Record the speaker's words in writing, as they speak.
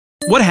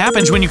What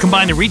happens when you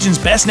combine the region's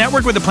best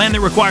network with a plan that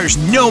requires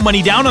no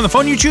money down on the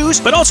phone you choose,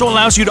 but also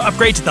allows you to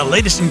upgrade to the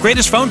latest and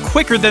greatest phone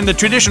quicker than the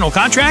traditional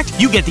contract?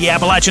 You get the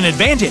Appalachian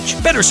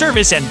Advantage. Better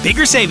service and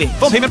bigger savings.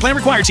 Full payment plan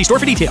required. See store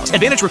for details.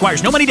 Advantage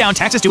requires no money down.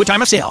 Taxes due at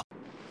time of sale.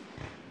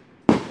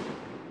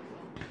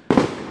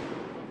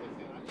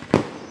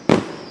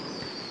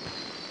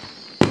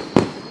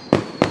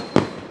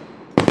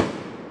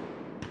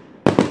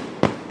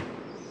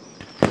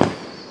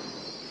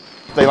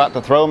 They like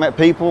to throw them at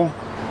people.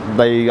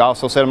 They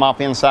also set them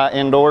off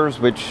indoors,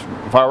 which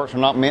fireworks are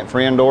not meant for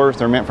indoors,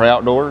 they're meant for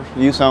outdoor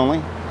use only.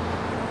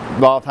 A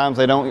lot of times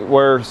they don't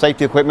wear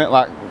safety equipment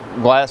like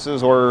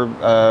glasses or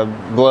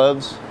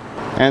gloves.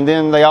 And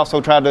then they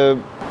also try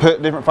to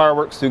put different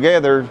fireworks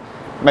together,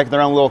 make their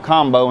own little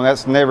combo, and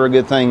that's never a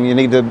good thing. You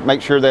need to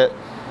make sure that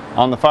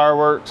on the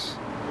fireworks,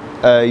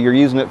 you're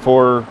using it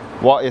for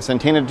what its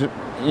intended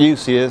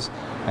use is,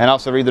 and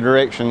also read the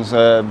directions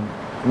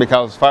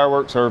because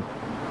fireworks are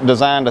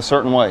designed a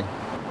certain way.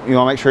 You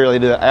want to make sure they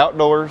do it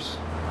outdoors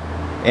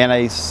in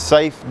a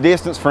safe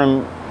distance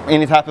from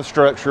any type of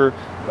structure,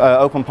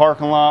 open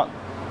parking lot,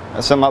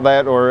 something like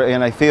that, or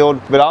in a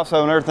field. But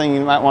also another thing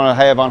you might want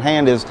to have on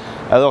hand is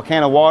a little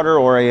can of water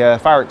or a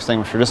fire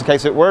extinguisher, just in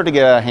case it were to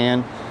get out of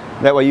hand.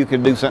 That way you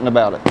could do something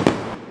about it.